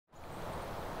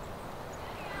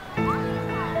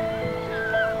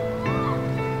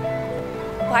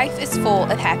Life is full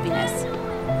of happiness,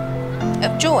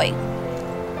 of joy.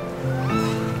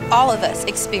 All of us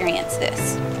experience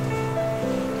this.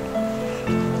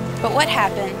 But what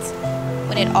happens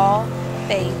when it all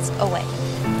fades away?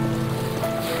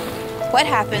 What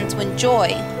happens when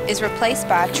joy is replaced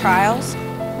by trials,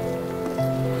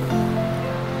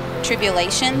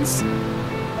 tribulations,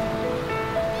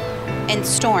 and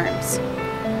storms?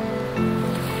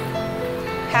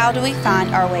 How do we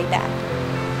find our way back?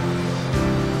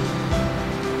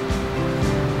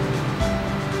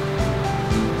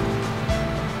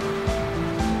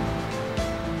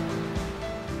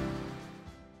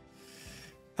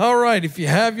 All right, if you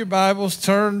have your Bibles,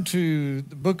 turn to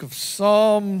the book of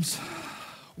Psalms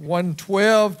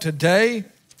 112. Today,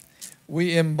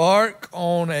 we embark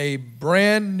on a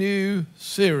brand new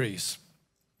series.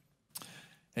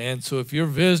 And so if you're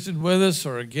visiting with us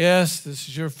or a guest, this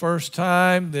is your first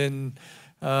time, then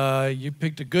you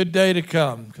picked a good day to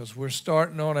come, because we're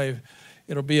starting on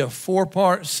it'll be a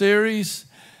 4-part series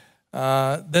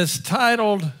that's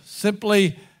titled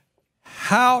simply,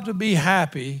 How to Be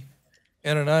Happy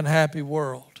in an Unhappy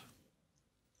World.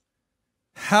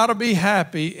 How to be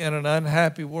happy in an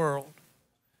unhappy world.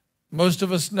 Most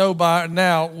of us know by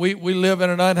now we live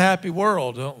in an unhappy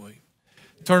world, don't we?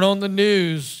 Turn on the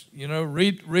news,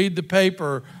 read the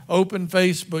paper, open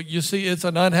Facebook, you see it's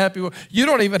an unhappy world. You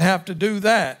don't even have to do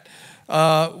that.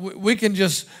 We can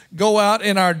just go out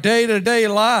in our day-to-day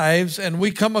lives, and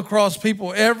we come across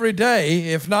people every day,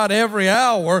 if not every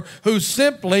hour, who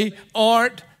simply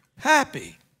aren't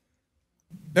happy.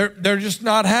 They're just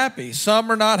not happy. Some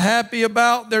are not happy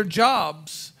about their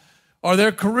jobs or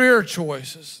their career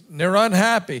choices. They're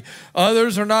unhappy.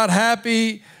 Others are not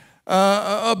happy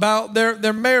about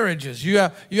their marriages. You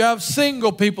have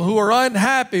single people who are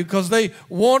unhappy because they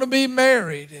want to be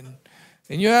married.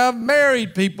 And you have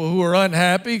married people who are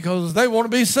unhappy because they want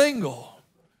to be single.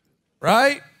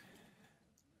 Right?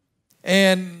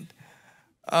 And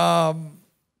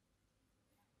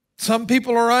some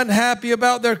people are unhappy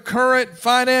about their current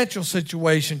financial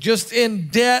situation, just in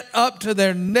debt up to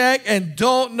their neck and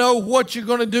don't know what you're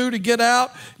going to do to get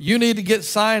out. You need to get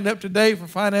signed up today for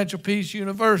Financial Peace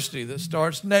University that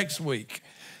starts next week.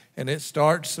 And it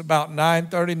starts about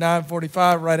 9:30,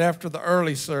 9:45 right after the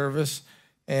early service,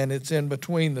 and it's in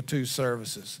between the two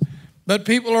services. But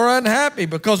people are unhappy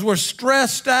because we're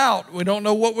stressed out. We don't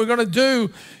know what we're going to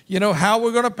do, how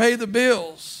we're going to pay the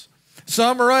bills.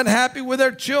 Some are unhappy with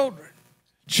their children.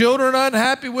 Children are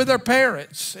unhappy with their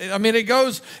parents. I mean, it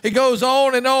goes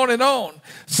on and on and on.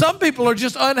 Some people are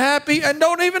just unhappy and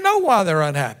don't even know why they're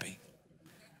unhappy.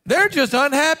 They're just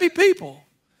unhappy people.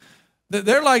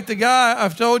 They're like the guy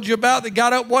I've told you about that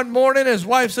got up one morning. His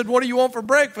wife said, "What do you want for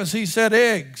breakfast?" He said,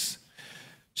 "Eggs."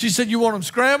 She said, "You want them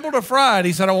scrambled or fried?"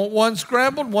 He said, "I want one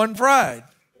scrambled, one fried."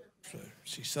 So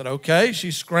she said, "Okay."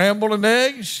 She scrambled an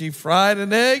egg. She fried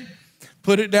an egg.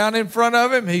 Put it down in front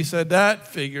of him. He said, "That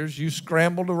figures. You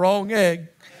scrambled the wrong egg."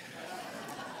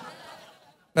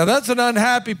 Now, that's an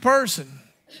unhappy person.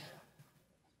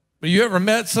 But you ever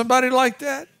met somebody like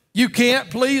that? You can't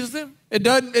please them. It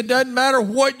doesn't matter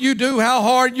what you do, how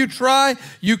hard you try,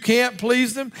 you can't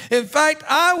please them. In fact,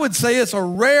 I would say it's a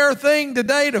rare thing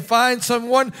today to find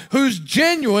someone who's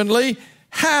genuinely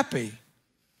happy.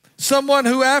 Someone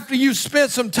who, after you've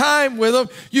spent some time with them,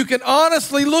 you can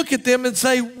honestly look at them and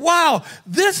say, "Wow,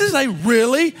 this is a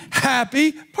really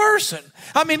happy person."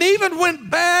 I mean, even when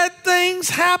bad things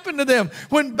happen to them,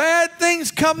 when bad things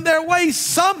come their way,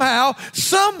 somehow,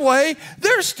 some way,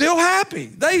 they're still happy.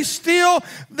 They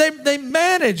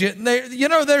manage it, and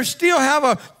they still have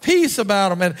a peace about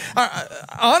them. And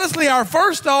honestly, our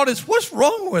first thought is, what's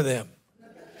wrong with them?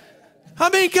 I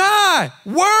mean, God,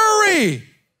 worry.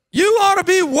 You ought to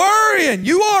be worrying.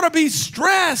 You ought to be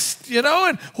stressed,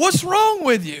 and what's wrong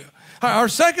with you? Our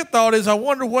second thought is, I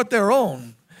wonder what they're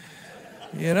on,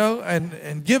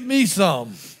 and give me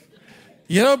some,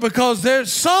 because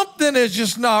there's something is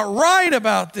just not right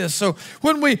about this. So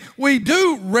when we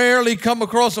do rarely come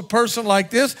across a person like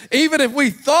this, even if we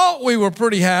thought we were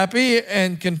pretty happy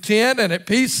and content and at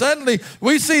peace, suddenly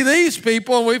we see these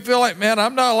people and we feel like, man,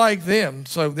 I'm not like them.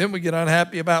 So then we get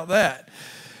unhappy about that.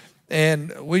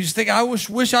 And we just think, I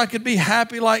wish I could be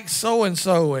happy like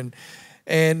so-and-so.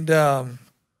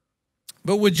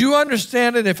 But would you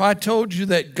understand it if I told you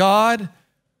that God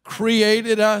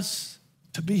created us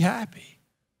to be happy?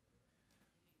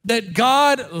 That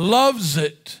God loves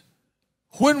it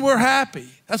when we're happy.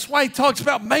 That's why he talks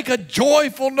about make a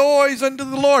joyful noise unto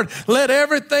the Lord. Let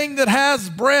everything that has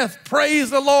breath praise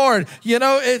the Lord. You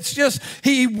know, it's just,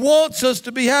 he wants us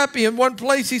to be happy. In one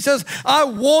place he says, I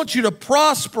want you to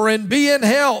prosper and be in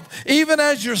health, even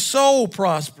as your soul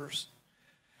prospers.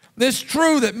 It's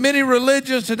true that many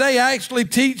religions today actually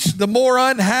teach the more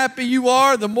unhappy you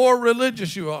are, the more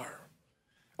religious you are.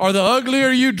 Or the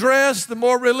uglier you dress, the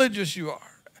more religious you are.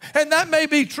 And that may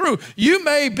be true. You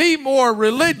may be more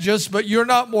religious, but you're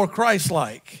not more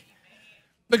Christ-like.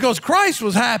 Because Christ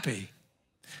was happy.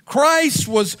 Christ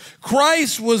was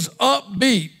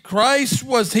upbeat. Christ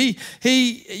was, he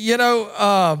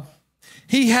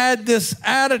had this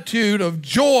attitude of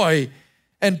joy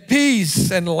and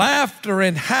peace and laughter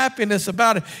and happiness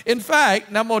about it. In fact,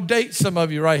 and I'm going to date some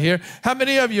of you right here. How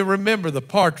many of you remember the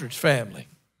Partridge Family?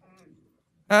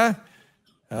 Huh?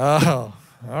 Oh,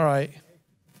 all right.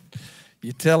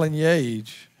 You're telling your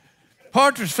age.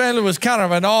 Partridge Family was kind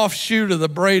of an offshoot of the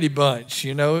Brady Bunch.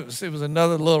 You know, it was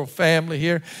another little family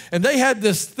here. And they had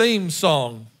this theme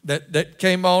song that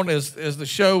came on as the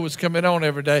show was coming on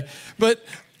every day. But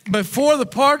before the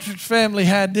Partridge Family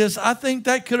had this, I think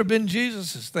that could have been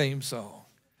Jesus' theme song.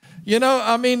 You know,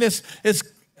 I mean, it's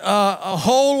a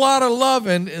whole lot of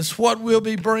loving is what we'll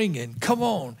be bringing. Come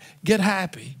on, get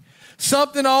happy.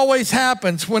 Something always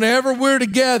happens whenever we're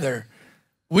together.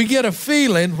 We get a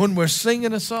feeling when we're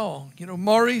singing a song. You know,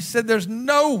 Maurice said there's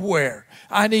nowhere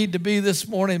I need to be this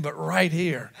morning but right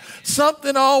here.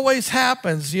 Something always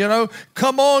happens, you know.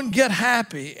 Come on, get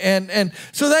happy. And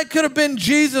so that could have been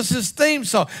Jesus' theme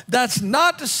song. That's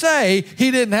not to say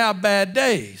he didn't have bad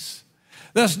days.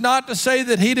 That's not to say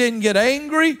that he didn't get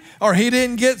angry or he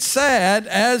didn't get sad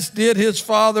as did his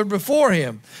father before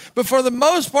him. But for the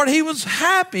most part, he was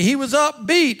happy. He was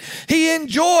upbeat. He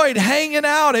enjoyed hanging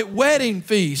out at wedding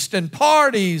feasts and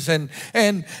parties and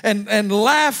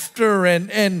laughter.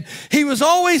 And he was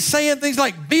always saying things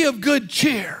like, be of good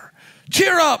cheer.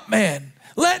 Cheer up, man.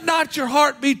 Let not your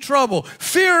heart be troubled.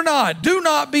 Fear not. Do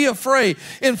not be afraid.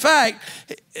 In fact,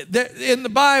 in the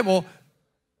Bible,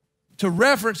 to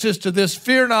references to this,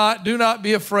 fear not, do not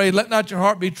be afraid, let not your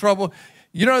heart be troubled.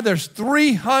 You know, there's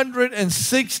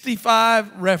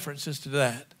 365 references to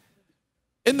that.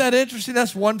 Isn't that interesting?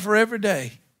 That's one for every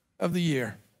day of the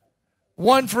year.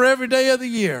 One for every day of the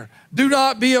year. Do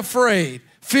not be afraid.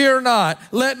 Fear not.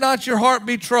 Let not your heart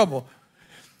be troubled.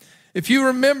 If you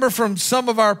remember from some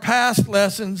of our past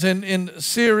lessons in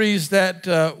series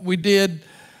that we did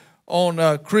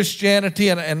on Christianity,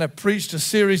 and I preached a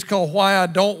series called Why I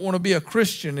Don't Want to Be a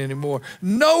Christian Anymore.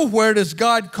 Nowhere does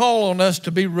God call on us to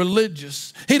be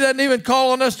religious. He doesn't even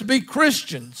call on us to be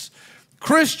Christians.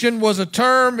 Christian was a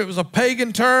term, it was a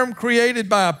pagan term created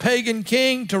by a pagan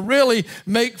king to really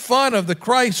make fun of the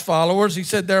Christ followers. He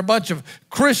said they're a bunch of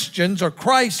Christians or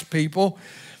Christ people.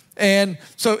 And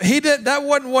so that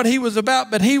wasn't what he was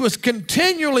about, but he was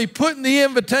continually putting the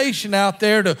invitation out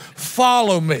there to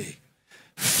follow me.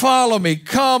 Follow me.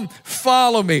 Come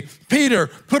follow me. Peter,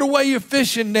 put away your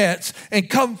fishing nets and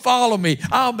come follow me.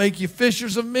 I'll make you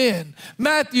fishers of men.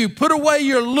 Matthew, put away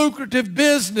your lucrative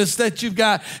business that you've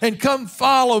got and come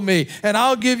follow me, and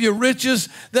I'll give you riches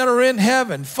that are in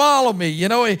heaven. Follow me. You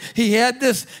know, he had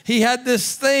this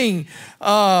thing.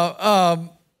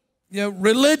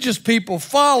 Religious people,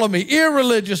 follow me.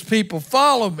 Irreligious people,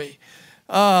 follow me.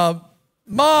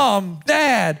 Mom,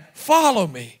 dad, follow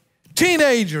me.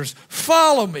 Teenagers,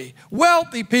 follow me.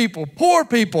 Wealthy people, poor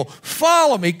people,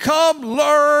 follow me. Come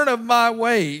learn of my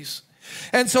ways.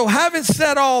 And so having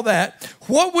said all that,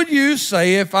 what would you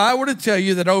say if I were to tell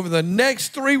you that over the next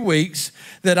 3 weeks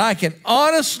that I can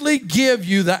honestly give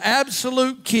you the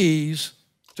absolute keys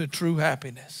to true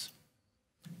happiness?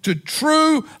 To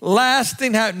true,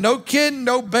 lasting happiness. No kidding,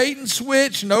 no bait and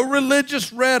switch, no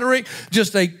religious rhetoric,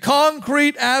 just a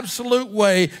concrete, absolute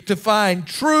way to find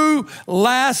true,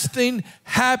 lasting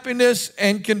happiness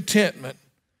and contentment.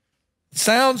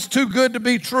 Sounds too good to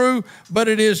be true, but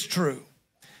it is true.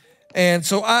 And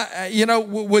so,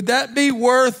 would that be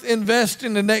worth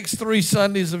investing the next 3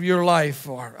 Sundays of your life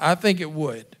for? I think it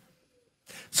would.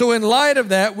 So in light of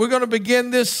that, we're going to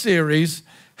begin this series,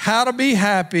 How to Be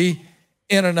Happy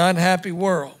in an Unhappy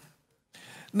World.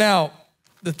 Now,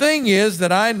 the thing is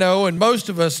that I know, and most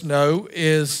of us know,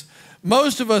 is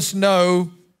most of us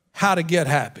know how to get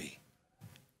happy.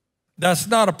 That's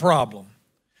not a problem.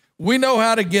 We know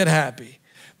how to get happy.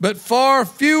 But far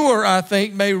fewer, I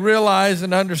think, may realize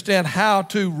and understand how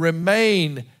to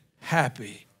remain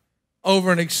happy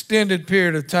over an extended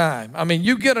period of time. I mean,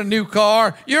 you get a new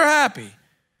car, you're happy.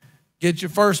 Get your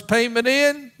first payment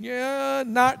in, yeah,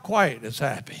 not quite as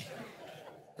happy.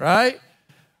 Right?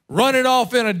 run it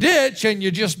off in a ditch and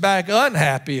you're just back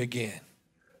unhappy again.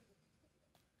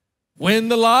 Win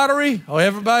the lottery. Oh,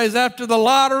 everybody's after the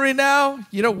lottery now.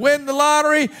 You know, win the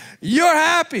lottery, you're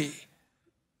happy.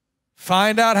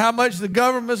 Find out how much the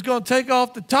government's going to take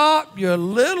off the top, you're a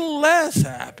little less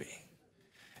happy.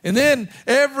 And then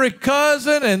every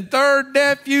cousin and third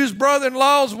nephew's,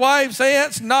 brother-in-law's, wife's,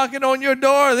 aunts knocking on your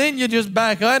door, then you're just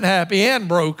back unhappy and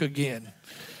broke again,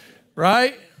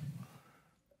 right?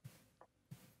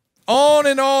 On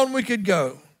and on we could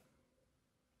go.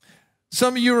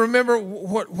 Some of you remember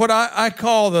what I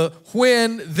call the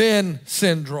when-then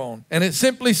syndrome. And it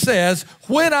simply says,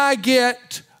 when I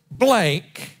get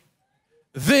blank,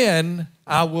 then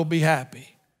I will be happy.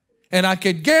 And I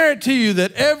can guarantee you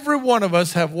that every one of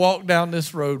us have walked down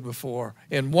this road before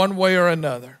in one way or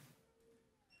another.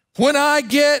 When I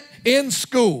get in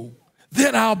school,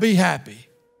 then I'll be happy.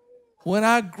 When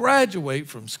I graduate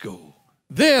from school,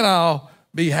 then I'll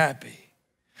be happy.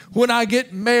 When I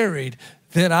get married,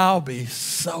 then I'll be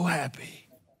so happy.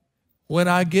 When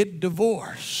I get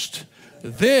divorced,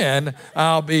 then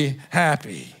I'll be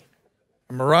happy.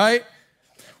 Am I right?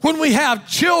 When we have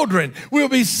children, we'll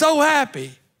be so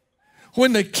happy.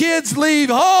 When the kids leave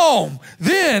home,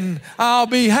 then I'll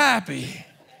be happy.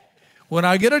 When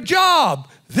I get a job,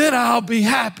 then I'll be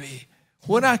happy.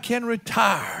 When I can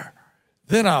retire,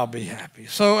 then I'll be happy.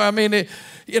 So, I mean,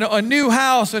 a new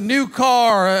house, a new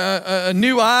car, a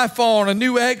new iPhone, a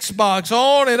new Xbox,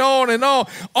 on and on and on.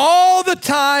 All the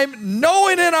time,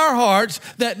 knowing in our hearts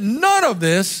that none of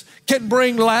this can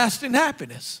bring lasting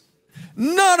happiness.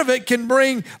 None of it can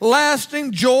bring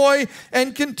lasting joy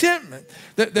and contentment.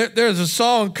 There's a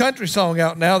song, country song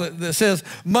out now that says,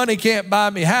 money can't buy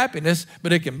me happiness,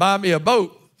 but it can buy me a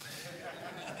boat.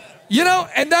 You know,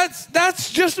 and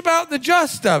that's just about the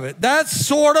gist of it. That's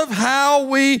sort of how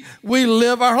we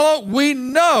live our whole life. We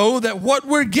know that what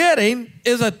we're getting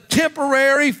is a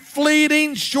temporary,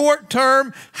 fleeting,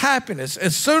 short-term happiness.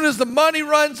 As soon as the money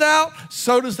runs out,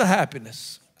 so does the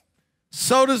happiness.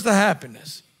 So does the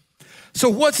happiness. So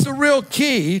what's the real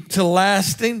key to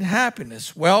lasting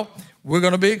happiness? Well, we're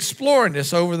going to be exploring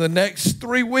this over the next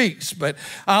 3 weeks, but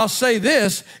I'll say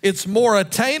this, it's more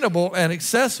attainable and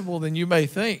accessible than you may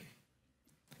think.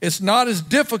 It's not as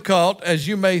difficult as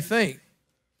you may think.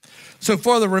 So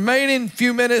for the remaining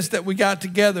few minutes that we got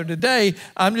together today,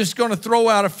 I'm just going to throw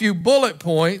out a few bullet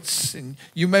points, and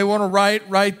you may want to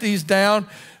write these down.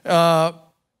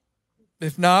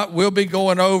 If not, we'll be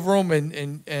going over them,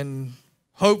 and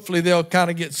hopefully they'll kind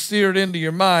of get seared into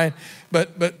your mind.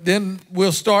 But then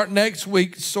we'll start next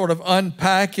week sort of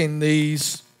unpacking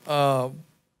these a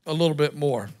little bit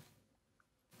more.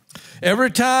 Every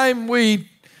time we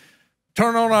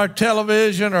turn on our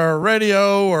television or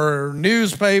radio or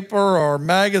newspaper or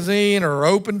magazine or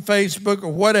open Facebook or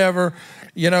whatever,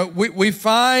 you know, we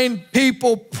find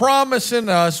people promising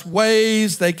us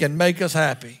ways they can make us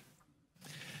happy.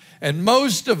 And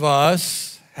most of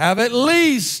us have at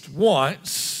least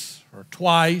once or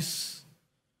twice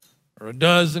or a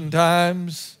dozen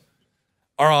times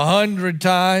or 100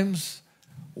 times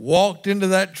walked into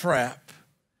that trap,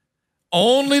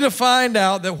 only to find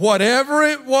out that whatever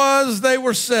it was they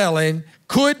were selling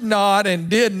could not and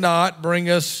did not bring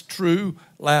us true,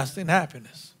 lasting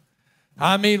happiness.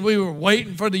 I mean, we were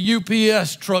waiting for the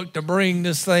UPS truck to bring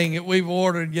this thing that we've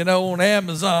ordered, you know, on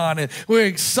Amazon, and we're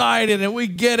excited, and we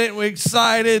get it, and we're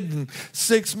excited, and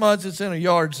 6 months it's in a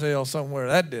yard sale somewhere.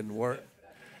 That didn't work.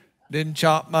 Didn't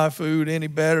chop my food any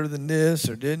better than this,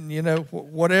 or didn't, you know,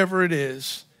 whatever it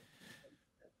is.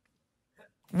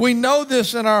 We know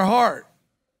this in our heart.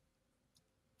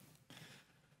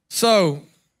 So,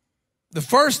 the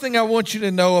first thing I want you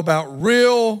to know about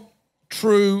real,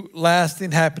 true,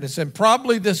 lasting happiness, and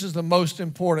probably this is the most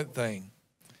important thing.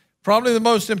 Probably the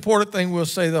most important thing we'll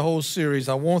say the whole series.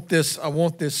 I want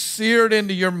this seared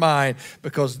into your mind,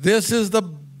 because this is the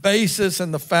basis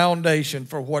and the foundation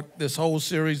for what this whole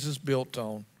series is built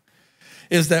on.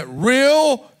 Is that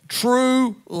real,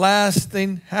 true,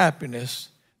 lasting happiness,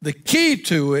 the key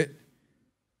to it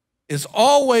is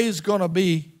always going to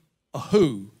be a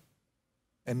who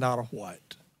and not a what.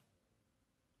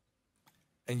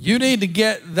 And you need to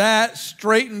get that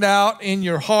straightened out in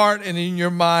your heart and in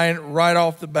your mind right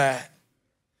off the bat.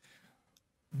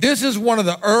 This is one of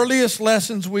the earliest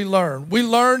lessons we learned. We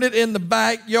learned it in the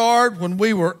backyard when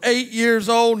we were 8 years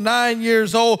old, 9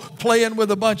 years old, playing with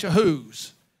a bunch of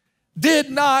who's. Did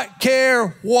not care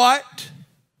what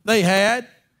they had.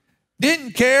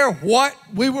 Didn't care what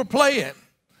we were playing.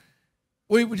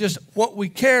 We were just, what we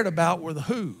cared about were the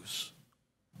who's.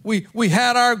 We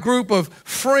had our group of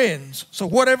friends. So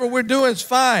whatever we're doing is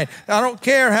fine. I don't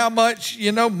care how much,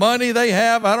 money they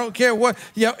have. I don't care what,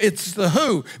 it's the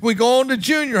who. We go on to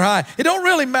junior high. It don't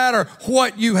really matter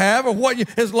what you have or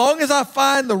as long as I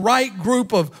find the right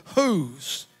group of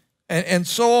who's and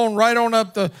so on, right on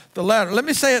up the ladder. Let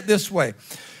me say it this way.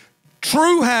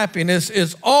 True happiness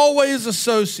is always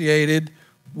associated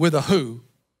with a who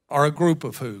or a group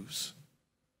of who's.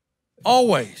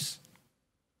 Always.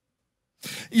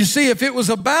 You see, if it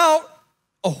was about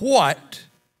a what,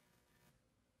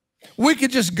 we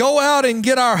could just go out and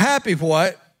get our happy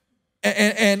what,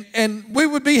 and we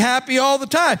would be happy all the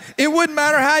time. It wouldn't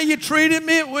matter how you treated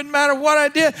me. It wouldn't matter what I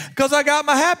did because I got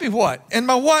my happy what. And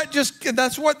my what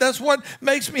that's what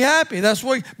makes me happy.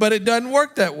 But it doesn't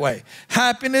work that way.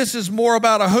 Happiness is more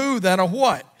about a who than a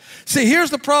what. See, here's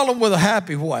the problem with a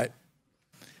happy what.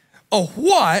 A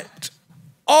what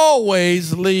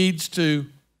always leads to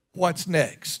what's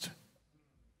next.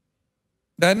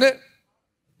 Doesn't it?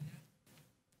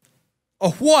 A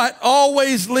what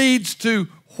always leads to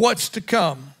what's to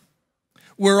come.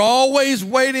 We're always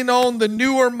waiting on the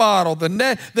newer model, the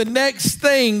next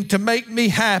thing to make me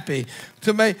happy.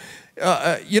 Think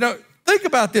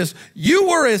about this. You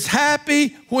were as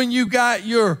happy when you got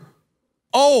your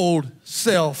old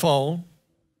cell phone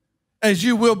as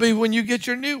you will be when you get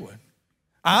your new one.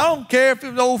 I don't care if it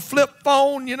was an old flip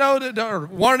phone, or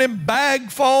one of them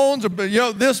bag phones, or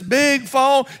this big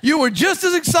phone. You were just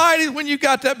as excited when you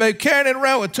got that baby, carrying it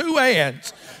around with two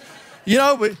hands.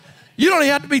 But you don't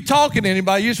even have to be talking to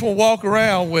anybody. You just want to walk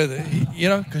around with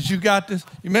it, because you got this.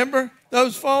 You remember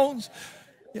those phones?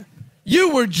 Yeah.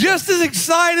 You were just as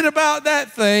excited about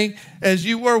that thing as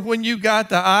you were when you got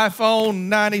the iPhone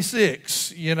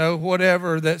 96,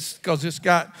 whatever, that's because it's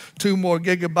got 2 more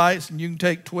gigabytes and you can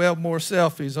take 12 more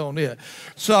selfies on it.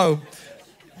 So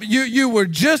you were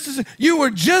just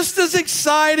as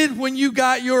excited when you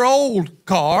got your old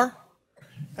car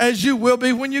as you will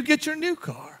be when you get your new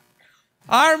car.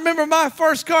 I remember my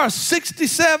first car,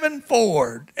 67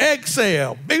 Ford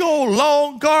XL, big old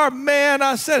long car. Man,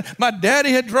 I said, my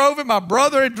daddy had drove it, my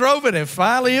brother had drove it, and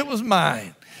finally it was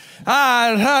mine.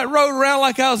 I rode around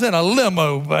like I was in a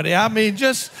limo, buddy. I mean,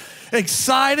 just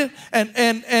excited.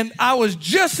 And I was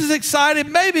just as excited,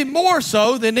 maybe more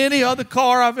so than any other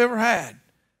car I've ever had.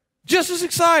 Just as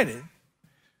excited.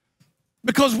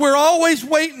 Because we're always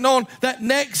waiting on that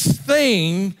next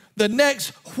thing, the next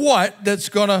what that's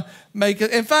going to make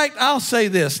it. In fact, I'll say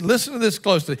this. Listen to this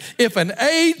closely. If an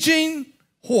aging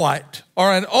what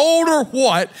or an older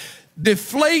what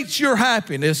deflates your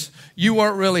happiness, you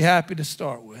weren't really happy to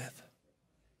start with.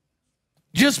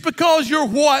 Just because your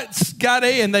what's got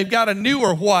and they've got a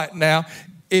newer what now,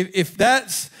 if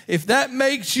that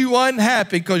makes you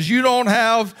unhappy because you don't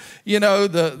have,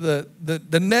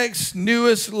 the next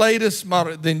newest, latest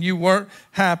model, then you weren't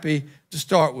happy to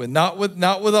start with. Not with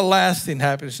a lasting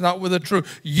happiness, not with a true.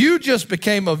 You just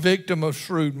became a victim of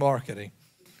shrewd marketing.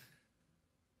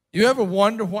 You ever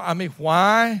wonder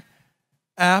why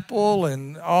Apple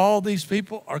and all these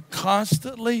people are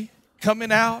constantly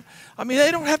coming out?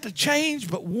 They don't have to change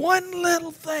but one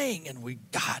little thing and we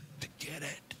got to get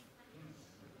it.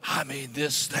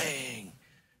 This thing,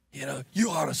 you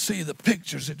ought to see the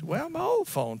pictures. Well, my old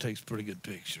phone takes pretty good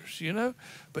pictures,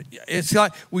 But it's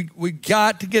like we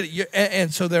got to get it.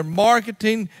 And so they're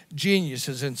marketing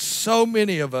geniuses, and so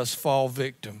many of us fall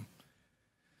victim.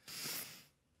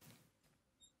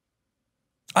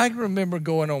 I can remember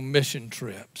going on mission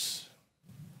trips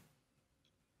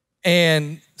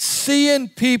and seeing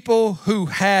people who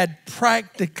had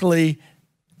practically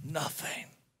nothing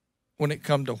when it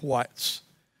come to what's.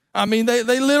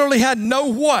 They literally had no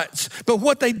what's, but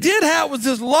what they did have was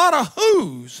this lot of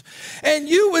who's. And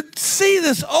you would see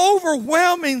this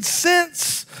overwhelming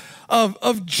sense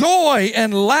of joy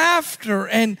and laughter.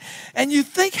 And you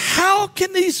think, how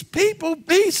can these people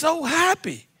be so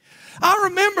happy? I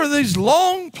remember these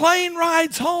long plane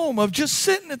rides home of just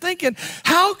sitting and thinking,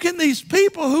 how can these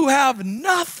people who have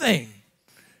nothing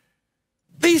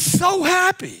be so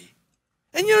happy?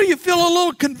 And you feel a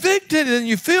little convicted and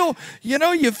you feel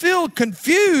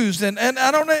confused. And I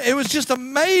don't know, it was just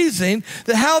amazing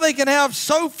that how they can have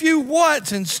so few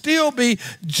what's and still be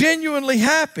genuinely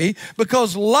happy,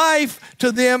 because life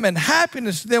to them and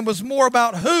happiness to them was more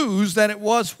about who's than it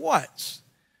was what's.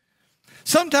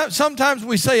 Sometimes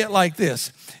we say it like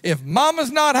this: if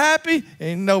mama's not happy,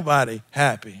 ain't nobody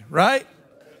happy, right?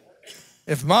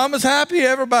 If mama's happy,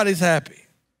 everybody's happy.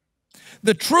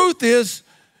 The truth is,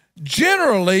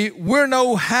 generally, we're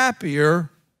no happier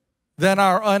than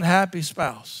our unhappy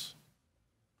spouse.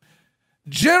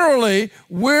 Generally,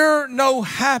 we're no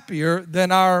happier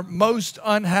than our most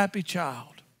unhappy child.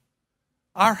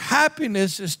 Our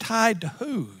happiness is tied to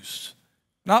whose,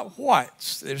 not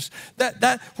what's.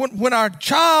 When our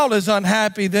child is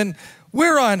unhappy, then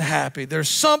we're unhappy. There's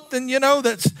something,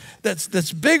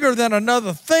 that's bigger than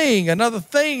another thing. Another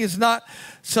thing is not,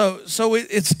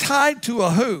 it's tied to a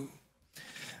who.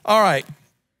 All right.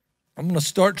 I'm going to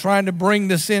start trying to bring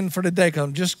this in for today because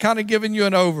I'm just kind of giving you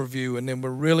an overview, and then we're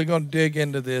really going to dig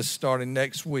into this starting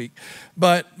next week.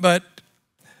 But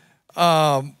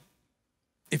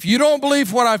if you don't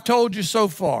believe what I've told you so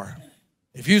far,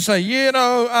 if you say,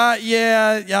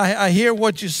 I hear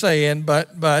what you're saying,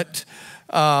 but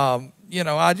I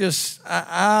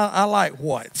like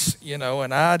what's,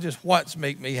 and what's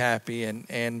make me happy,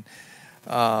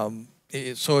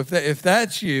 so if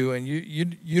that's you and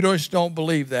you just don't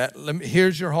believe that,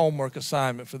 here's your homework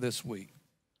assignment for this week.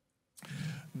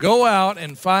 Go out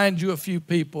and find you a few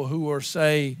people who are,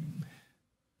 say,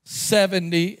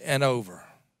 70 and over.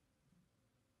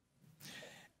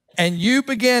 And you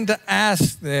begin to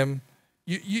ask them,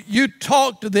 you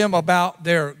talk to them about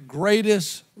their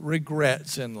greatest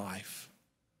regrets in life.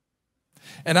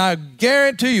 And I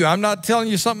guarantee you, I'm not telling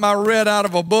you something I read out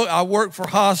of a book. I worked for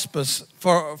hospice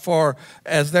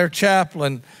as their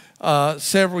chaplain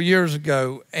several years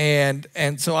ago, and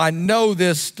so I know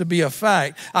this to be a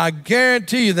fact. I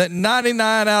guarantee you that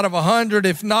 99 out of 100,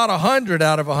 if not 100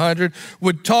 out of 100,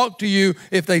 would talk to you.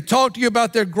 If they talk to you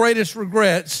about their greatest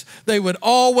regrets, they would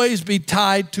always be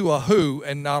tied to a who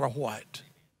and not a what.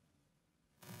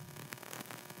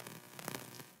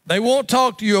 They won't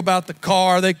talk to you about the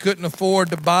car they couldn't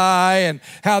afford to buy and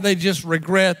how they just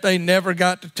regret they never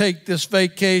got to take this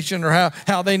vacation, or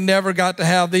how they never got to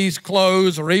have these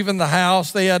clothes, or even the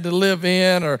house they had to live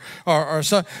in, or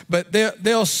so. But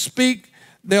they'll speak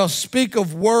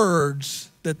of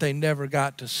words that they never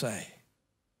got to say.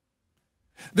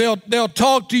 They'll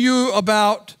talk to you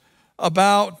about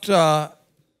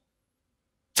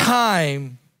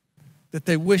time that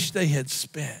they wish they had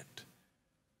spent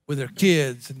with their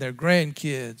kids and their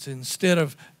grandkids instead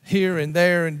of here and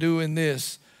there and doing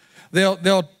this.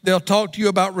 They'll talk to you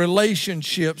about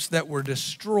relationships that were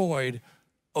destroyed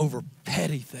over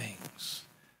petty things.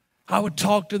 I would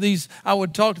talk to these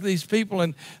people,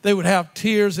 and they would have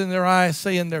tears in their eyes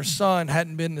saying their son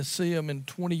hadn't been to see them in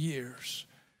 20 years.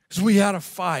 Because we had a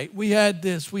fight. We had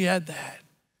this, we had that.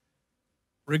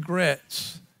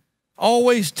 Regrets.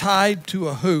 Always tied to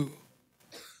a who,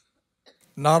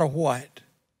 not a what.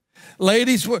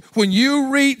 Ladies, when you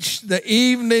reach the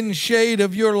evening shade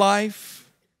of your life,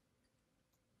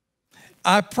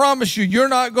 I promise you're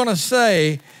not going to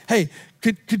say, hey,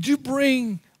 could you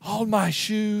bring all my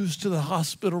shoes to the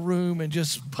hospital room and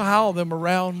just pile them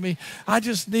around me? I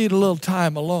just need a little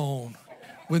time alone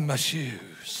with my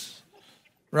shoes,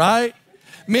 right?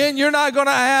 Men, you're not going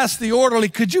to ask the orderly,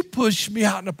 could you push me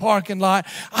out in the parking lot?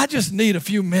 I just need a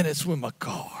few minutes with my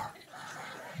car.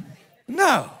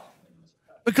 No.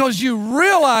 Because you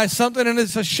realize something, and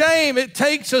it's a shame it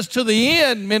takes us to the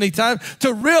end many times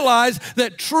to realize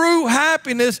that true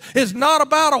happiness is not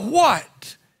about a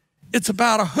what. It's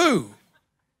about a who.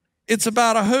 It's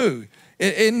about a who.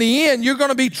 In the end, you're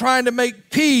going to be trying to make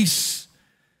peace,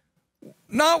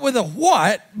 not with a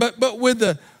what, but with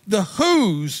the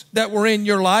who's that were in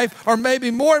your life, or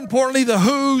maybe more importantly, the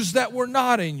who's that were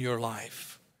not in your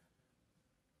life.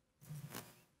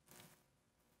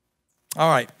 All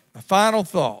right. A final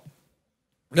thought.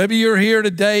 Maybe you're here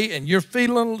today and you're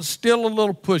feeling still a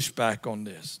little pushback on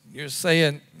this. You're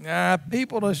saying,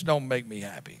 people just don't make me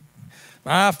happy.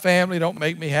 My family don't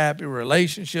make me happy.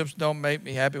 Relationships don't make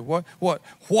me happy.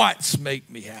 What's make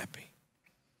me happy?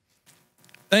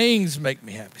 Things make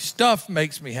me happy. Stuff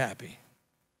makes me happy.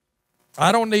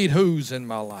 I don't need who's in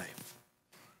my life.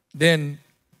 Then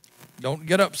don't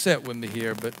get upset with me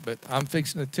here, but I'm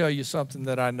fixing to tell you something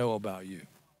that I know about you.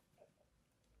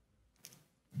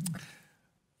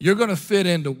 You're going to fit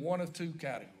into one of two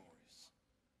categories.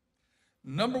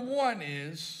 Number one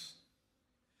is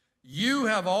you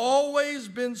have always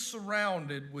been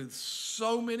surrounded with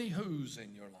so many who's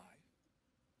in your life,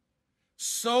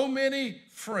 so many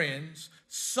friends,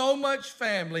 so much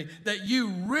family that you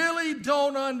really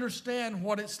don't understand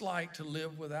what it's like to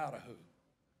live without a who.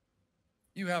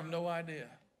 You have no idea.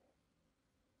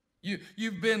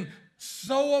 You've been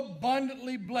so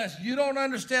abundantly blessed. You don't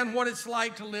understand what it's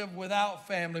like to live without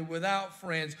family, without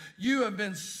friends. You have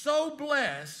been so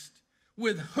blessed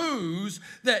with who's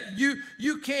that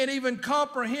you can't even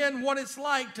comprehend what it's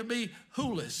like to be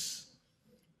wholess.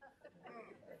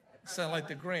 Sound like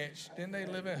the Grinch. Didn't they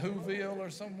live in Whoville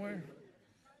or somewhere?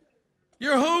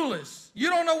 You're wholess.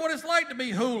 You don't know what it's like to be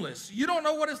wholess. You don't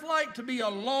know what it's like to be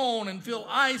alone and feel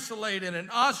isolated and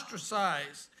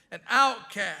ostracized and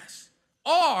outcast.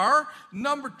 Or,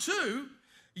 number two,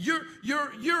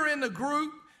 you're in a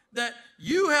group that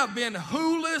you have been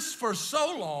wholess for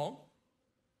so long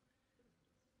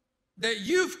that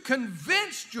you've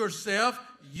convinced yourself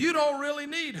you don't really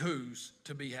need who's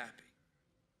to be happy.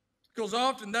 Because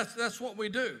often that's what we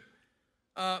do.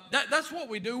 That's what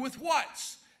we do with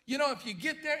what's. You know, if you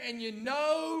get there and you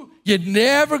know you're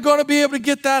never going to be able to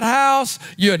get that house,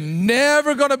 you're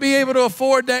never going to be able to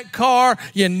afford that car,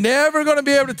 you're never going to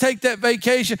be able to take that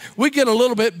vacation, we get a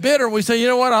little bit bitter and we say, you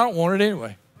know what, I don't want it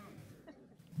anyway.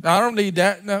 I don't need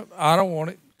that. No, I don't want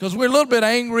it. Because we're a little bit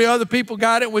angry, other people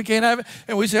got it, we can't have it,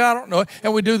 and we say, I don't know it.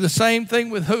 And we do the same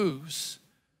thing with who's.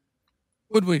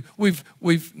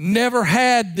 We've never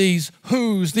had these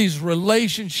who's, these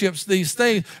relationships, these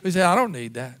things. We say, I don't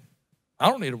need that. I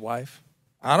don't need a wife.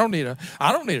 I don't need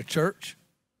a church.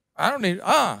 I don't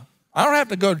have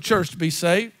to go to church to be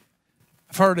saved.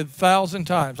 I've heard it 1,000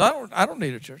 times. I don't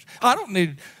need a church. I don't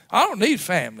need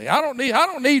family. I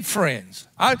don't need friends.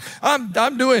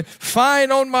 I'm doing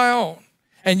fine on my own.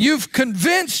 And you've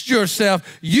convinced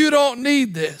yourself you don't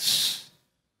need this.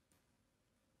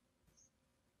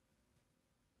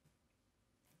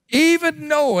 Even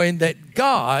knowing that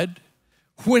God,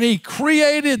 when he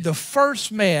created the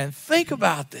first man, think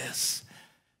about this.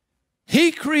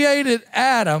 He created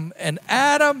Adam, and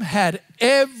Adam had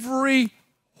every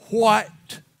what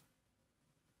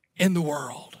in the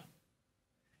world.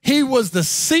 He was the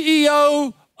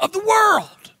CEO of the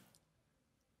world.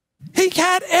 He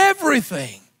had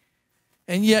everything.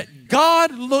 And yet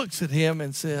God looks at him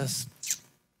and says,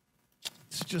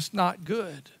 it's just not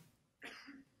good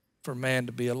for man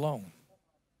to be alone.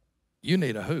 You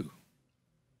need a who.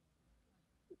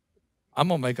 I'm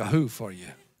going to make a who for you.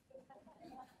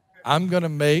 I'm going to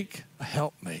make a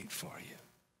helpmate for you.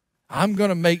 I'm going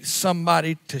to make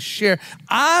somebody to share.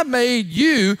 I made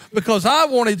you because I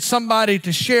wanted somebody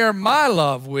to share my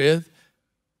love with.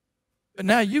 But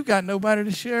now you've got nobody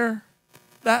to share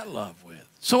that love with.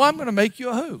 So I'm going to make you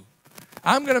a who.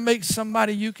 I'm going to make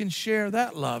somebody you can share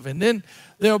that love. And then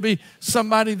there'll be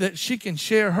somebody that she can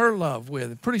share her love with.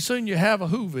 And pretty soon you have a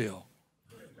whoville.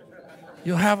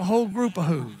 You'll have a whole group of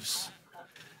who's.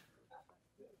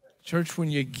 Church, when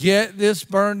you get this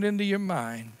burned into your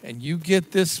mind and you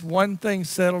get this one thing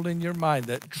settled in your mind,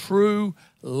 that true,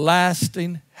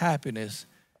 lasting happiness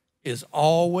is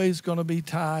always going to be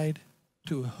tied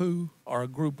to a who or a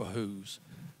group of who's,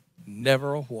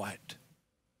 never a what.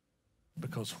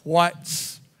 Because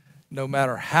what's, no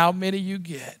matter how many you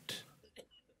get,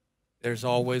 there's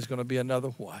always going to be another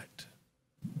what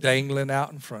dangling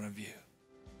out in front of you.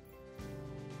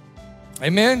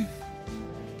 Amen?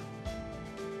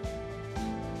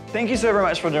 Thank you so very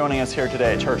much for joining us here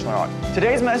today at Church on the Rock.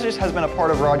 Today's message has been a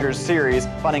part of Rodger's series,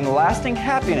 Finding Lasting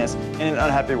Happiness in an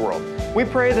Unhappy World. We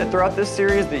pray that throughout this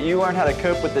series that you learn how to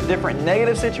cope with the different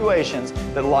negative situations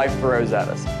that life throws at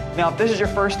us. Now, if this is your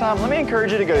first time, let me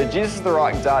encourage you to go to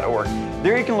jesustherock.org.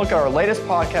 There you can look at our latest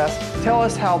podcast, tell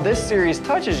us how this series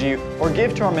touches you, or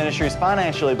give to our ministries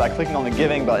financially by clicking on the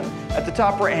giving button at the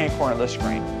top right-hand corner of the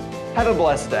screen. Have a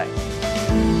blessed day.